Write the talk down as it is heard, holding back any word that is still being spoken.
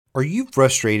Are you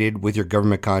frustrated with your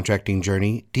government contracting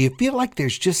journey? Do you feel like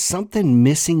there's just something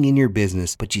missing in your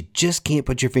business, but you just can't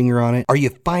put your finger on it? Are you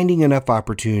finding enough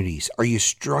opportunities? Are you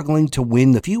struggling to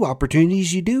win the few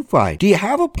opportunities you do find? Do you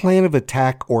have a plan of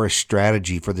attack or a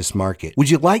strategy for this market? Would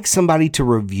you like somebody to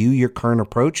review your current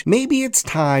approach? Maybe it's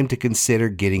time to consider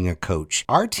getting a coach.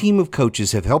 Our team of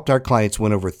coaches have helped our clients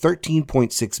win over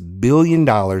 $13.6 billion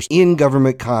in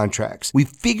government contracts. We've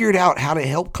figured out how to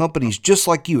help companies just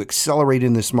like you accelerate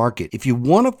in this market. If you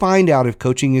want to find out if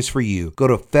coaching is for you, go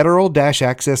to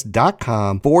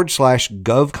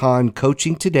federal-access.com/GovCon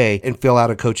coaching today and fill out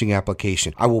a coaching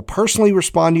application. I will personally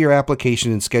respond to your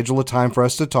application and schedule a time for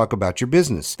us to talk about your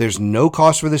business. There's no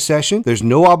cost for the session. There's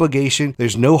no obligation.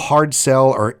 There's no hard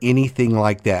sell or anything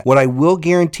like that. What I will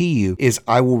guarantee you is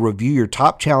I will review your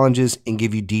top challenges and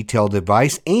give you detailed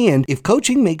advice. And if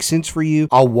coaching makes sense for you,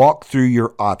 I'll walk through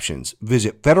your options.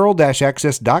 Visit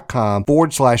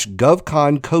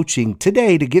federal-access.com/GovCon coaching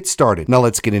today to get started. Now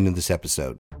let's get into this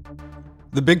episode.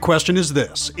 The big question is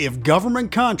this: if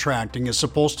government contracting is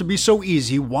supposed to be so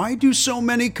easy, why do so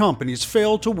many companies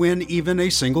fail to win even a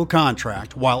single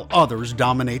contract while others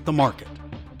dominate the market?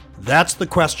 That's the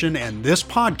question, and this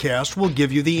podcast will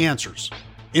give you the answers.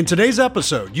 In today's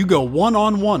episode, you go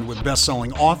one-on-one with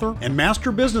best-selling author and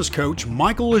master business coach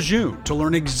Michael Lejeune to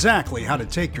learn exactly how to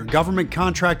take your government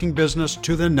contracting business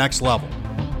to the next level.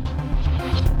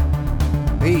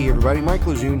 Hey everybody, Mike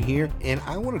Lejeune here, and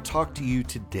I want to talk to you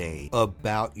today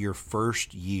about your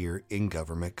first year in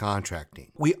government contracting.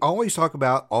 We always talk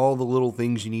about all the little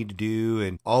things you need to do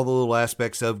and all the little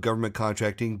aspects of government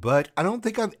contracting, but I don't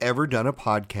think I've ever done a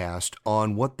podcast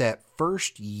on what that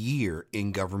first year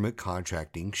in government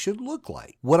contracting should look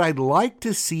like. What I'd like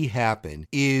to see happen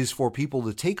is for people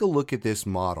to take a look at this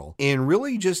model and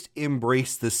really just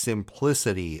embrace the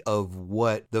simplicity of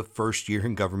what the first year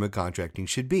in government contracting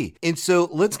should be. And so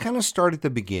let's kind of start at the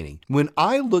beginning. When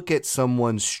I look at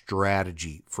someone's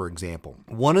strategy, for example,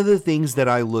 one of the things that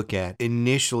I look at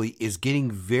initially is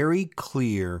getting very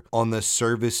clear on the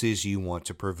services you want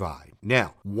to provide.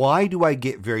 Now, why do I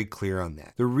get very clear on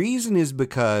that? The reason is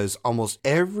because almost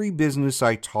every business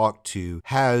I talk to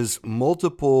has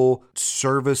multiple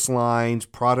service lines,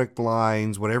 product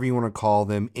lines, whatever you want to call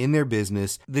them, in their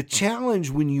business. The challenge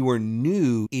when you are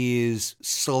new is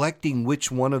selecting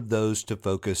which one of those to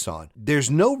focus on.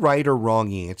 There's no right or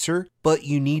wrong answer, but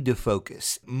you need to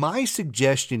focus. My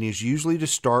suggestion is usually to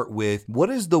start with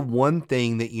what is the one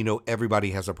thing that you know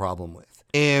everybody has a problem with,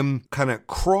 and kind of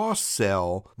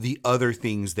cross-sell the other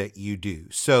things that you do.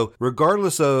 So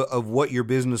regardless of what your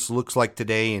business looks like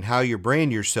today and how you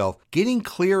brand yourself, getting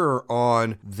clearer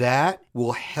on that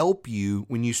will help you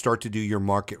when you start to do your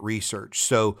market research.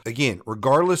 So again,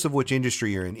 regardless of which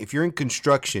industry you're in, if you're in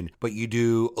construction, but you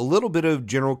do a little bit of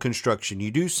general construction,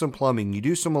 you do some plumbing, you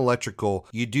do some electrical,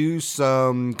 you do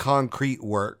some concrete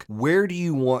work, where do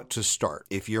you want to start?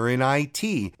 If you're in IT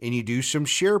and you do some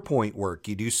SharePoint work,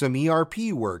 you do some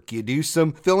ERP work, you do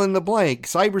some fill in the blank,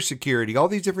 cybersecurity, all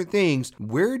these different things,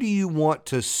 where do you want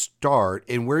to start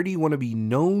and where do you want to be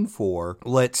known for?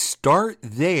 Let's start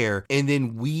there and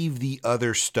then weave the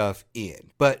other stuff in.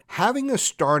 But having a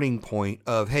starting point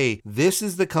of, hey, this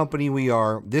is the company we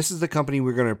are, this is the company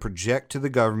we're going to project to the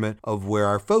government of where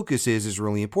our focus is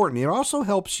really important. It also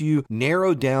helps you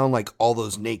narrow down like all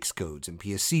those NAICS codes and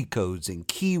PSC codes and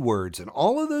keywords and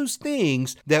all of those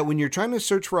things that when you're trying to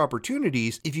search for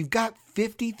opportunities, if you've got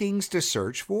 50 things to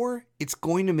search for, it's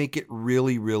going to make it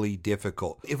really, really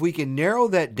difficult. If we can narrow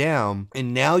that down,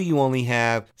 and now you only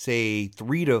have, say,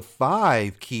 3 to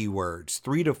 5 keywords,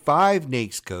 3 to 5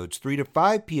 NAICS codes, 3 to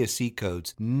 5 PSC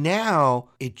codes, now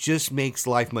it just makes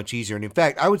life much easier. And in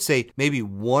fact, I would say maybe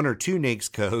 1 or 2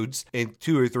 NAICS codes and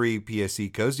 2 or 3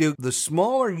 PSC codes. The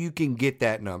smaller you can get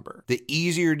that number, the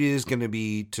easier it is going to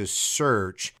be to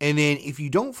search. And then if you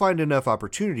don't find enough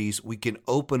opportunities, we can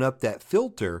open up that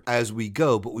filter as we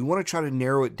go, but we want to try to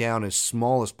narrow it down as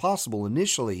small as possible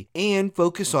initially and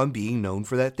focus on being known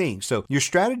for that thing. So your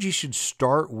strategy should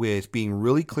start with being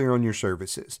really clear on your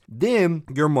services. Then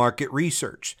your market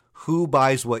research. Who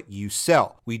buys what you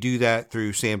sell? We do that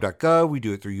through SAM.gov. We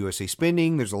do it through USA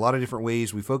Spending. There's a lot of different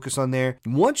ways we focus on there.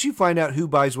 Once you find out who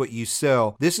buys what you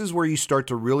sell, this is where you start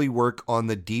to really work on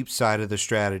the deep side of the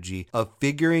strategy of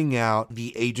figuring out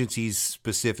the agencies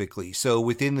specifically. So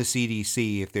within the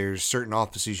CDC, if there's certain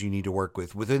offices you need to work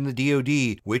with, within the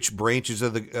DoD, which branches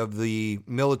of the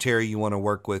military you want to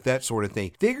work with, that sort of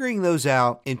thing. Figuring those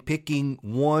out and picking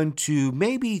 1, 2,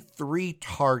 maybe 3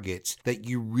 targets that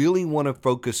you really want to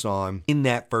focus on on in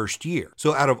that first year.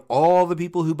 So out of all the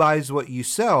people who buys what you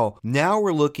sell, now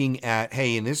we're looking at,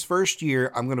 hey, in this first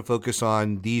year, I'm going to focus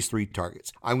on these 3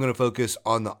 targets. I'm going to focus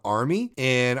on the Army,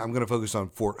 and I'm going to focus on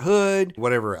Fort Hood,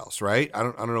 whatever else, right? I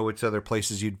don't know which other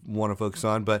places you'd want to focus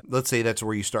on, but let's say that's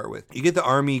where you start with. You get the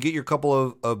Army, you get your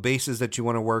couple of bases that you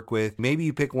want to work with. Maybe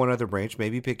you pick one other branch,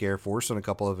 maybe you pick Air Force on a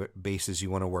couple of bases you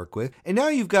want to work with. And now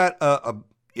you've got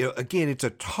again, it's a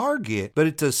target, but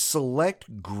it's a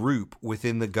select group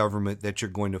within the government that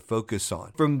you're going to focus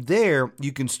on. From there,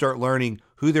 you can start learning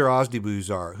who their OSDBUs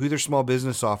are, who their small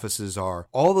business offices are,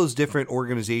 all those different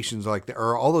organizations like that,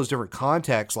 or all those different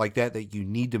contacts like that you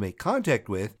need to make contact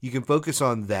with. You can focus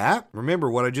on that.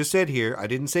 Remember what I just said here. I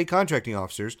didn't say contracting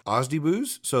officers.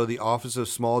 OSDBUs, so the Office of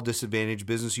Small Disadvantaged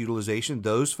Business Utilization,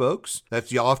 those folks,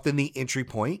 that's often the entry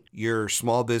point, your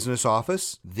small business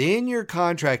office, then your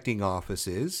contracting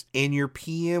offices, and your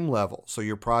PM level, so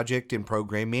your project and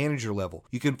program manager level.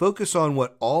 You can focus on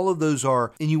what all of those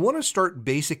are, and you want to start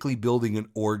basically building an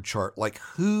org chart, like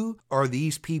who are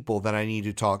these people that I need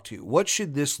to talk to? What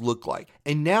should this look like?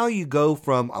 And now you go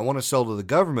from I want to sell to the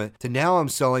government to now I'm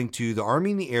selling to the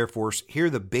Army and the Air Force. Here are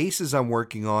the bases I'm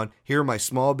working on. Here are my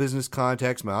small business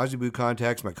contacts, my OSDBU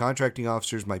contacts, my contracting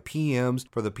officers, my PMs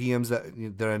for the PMs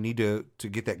that I need to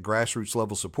get that grassroots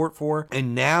level support for.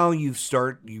 And now you've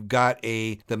got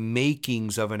the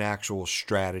makings of an actual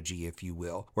strategy, if you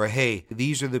will, where hey,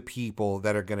 these are the people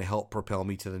that are going to help propel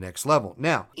me to the next level.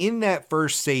 Now, in that first,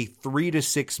 say 3 to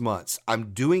 6 months,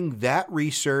 I'm doing that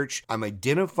research. I'm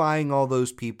identifying all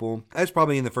those people. That's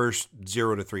probably in the first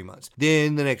 0 to 3 months.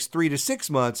 Then the next 3 to 6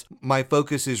 months, my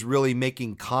focus is really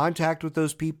making contact with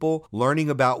those people,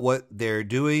 learning about what they're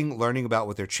doing, learning about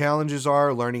what their challenges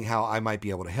are, learning how I might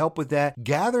be able to help with that,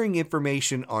 gathering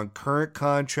information on current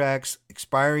contracts,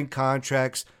 expiring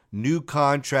contracts, new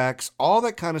contracts, all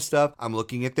that kind of stuff. I'm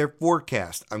looking at their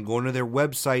forecast. I'm going to their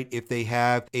website if they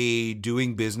have a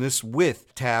doing business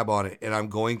with tab on it, and I'm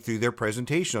going through their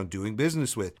presentation on doing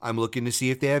business with. I'm looking to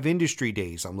see if they have industry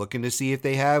days. I'm looking to see if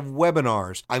they have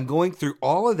webinars. I'm going through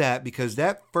all of that because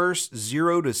that first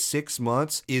 0 to 6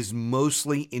 months is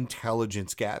mostly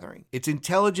intelligence gathering. It's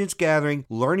intelligence gathering,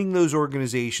 learning those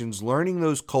organizations, learning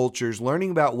those cultures,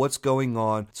 learning about what's going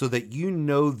on so that you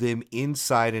know them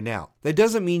inside and out. That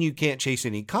doesn't mean you can't chase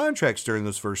any contracts during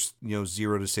those first,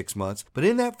 0 to 6 months. But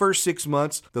in that first 6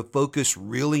 months, the focus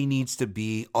really needs to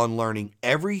be on learning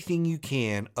everything you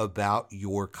can about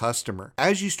your customer.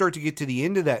 As you start to get to the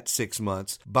end of that 6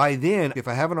 months, by then, if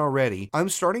I haven't already, I'm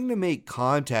starting to make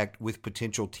contact with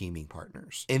potential teaming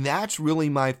partners. And that's really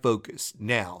my focus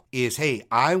now is, hey,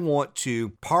 I want to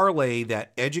parlay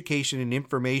that education and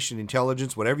information,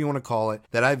 intelligence, whatever you want to call it,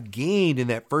 that I've gained in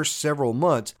that first several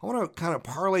months. I want to kind of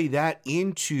parlay that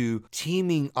into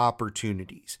teaming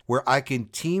opportunities where I can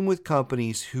team with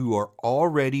companies who are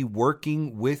already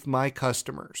working with my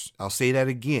customers. I'll say that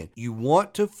again. You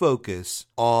want to focus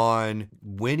on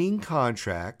winning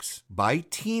contracts by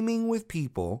teaming with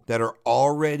people that are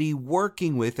already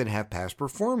working with and have past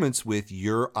performance with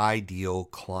your ideal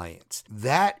clients.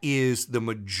 That is the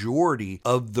majority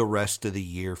of the rest of the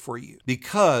year for you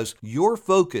because your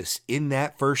focus in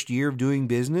that first year of doing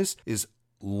business is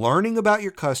learning about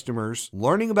your customers,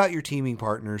 learning about your teaming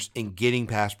partners, and getting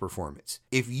past performance.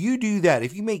 If you do that,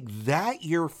 if you make that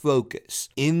your focus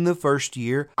in the first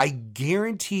year, I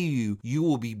guarantee you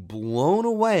will be blown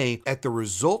away at the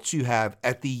results you have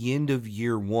at the end of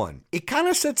year 1. It kind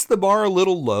of sets the bar a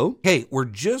little low. Hey, we're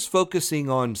just focusing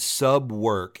on sub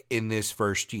work in this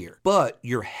first year, but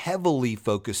you're heavily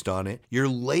focused on it. You're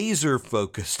laser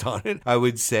focused on it, I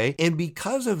would say. And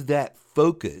because of that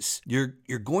focus, you're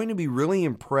going to be really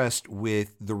impressed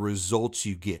with the results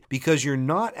you get because you're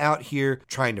not out here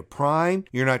trying to prime.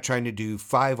 You're not trying to do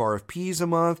 5 RFPs a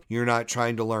month. You're not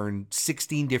trying to learn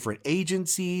 16 different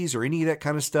agencies or any of that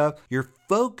kind of stuff. You're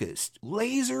focused,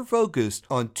 laser focused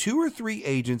on 2 or 3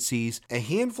 agencies, a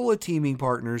handful of teaming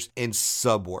partners, and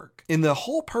sub work. And the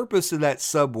whole purpose of that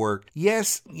sub work,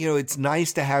 yes, it's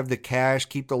nice to have the cash,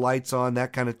 keep the lights on,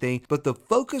 that kind of thing. But the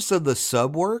focus of the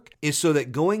sub work is so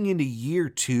that going into year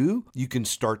 2, you can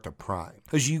start to prime.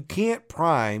 Because you can't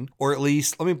prime, or at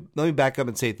least, let me back up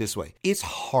and say it this way. It's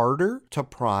harder to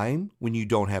prime when you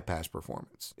don't have past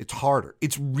performance. months. It's harder.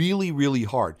 It's really, really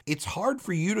hard. It's hard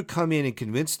for you to come in and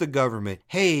convince the government,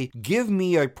 hey, give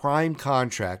me a prime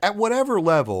contract at whatever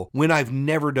level when I've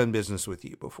never done business with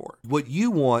you before. What you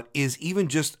want is even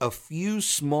just a few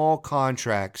small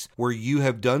contracts where you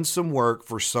have done some work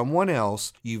for someone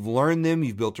else, you've learned them,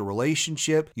 you've built a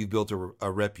relationship, you've built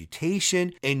a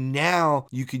reputation, and now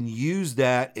you can use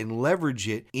that and leverage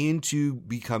it into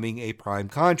becoming a prime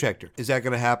contractor. Is that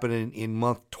going to happen in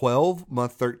month 12,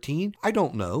 month 13? I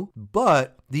don't know,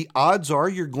 but the odds are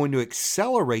you're going to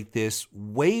accelerate this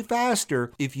way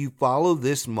faster if you follow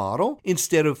this model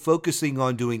instead of focusing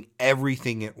on doing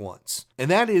everything at once.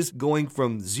 And that is going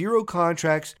from 0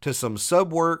 contracts to some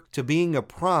sub work to being a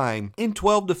prime in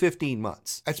 12 to 15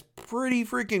 months. That's pretty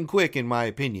freaking quick in my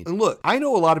opinion. And look, I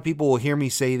know a lot of people will hear me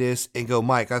say this and go,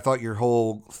 Mike, I thought your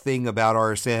whole thing about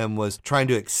RSM was trying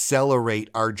to accelerate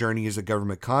our journey as a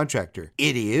government contractor.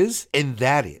 It is, and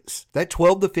that is. That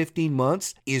 12 to 15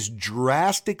 months is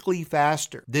drastically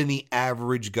faster than the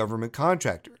average government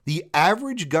contractor. The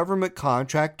average government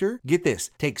contractor, get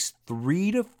this, takes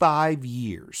 3 to 5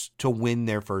 years to win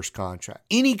their first contract.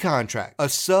 Any contract, a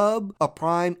sub, a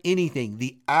prime, anything,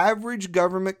 the average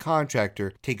government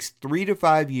contractor takes 3 to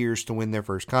 5 years to win their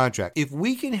first contract. If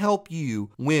we can help you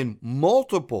win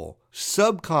multiple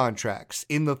subcontracts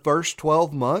in the first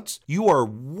 12 months, you are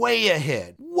way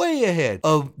ahead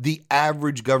of the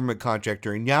average government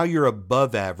contractor. And now you're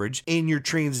above average and you're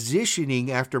transitioning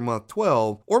after month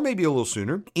 12, or maybe a little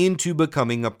sooner, into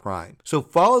becoming a prime. So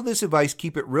follow this advice.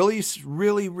 Keep it really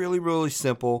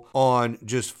simple on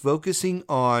just focusing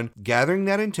on gathering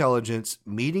that intelligence,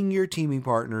 meeting your teaming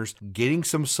partners, getting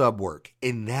some sub work.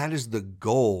 And that is the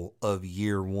goal of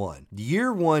year 1.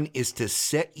 Year 1 is to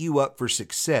set you up for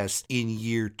success in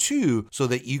year 2 so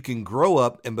that you can grow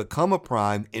up and become a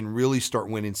prime and really start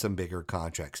winning some bigger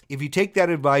contracts. If you take that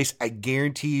advice, I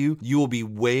guarantee you will be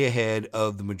way ahead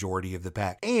of the majority of the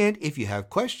pack. And if you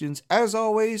have questions, as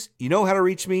always, you know how to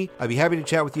reach me. I'd be happy to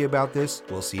chat with you about this.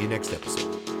 We'll see you next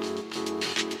episode.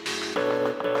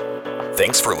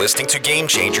 Thanks for listening to Game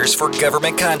Changers for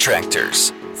Government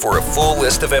Contractors. For a full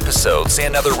list of episodes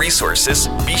and other resources,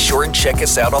 be sure and check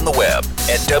us out on the web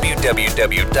at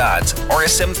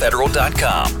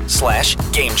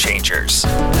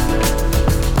www.rsmfederal.com/gamechangers.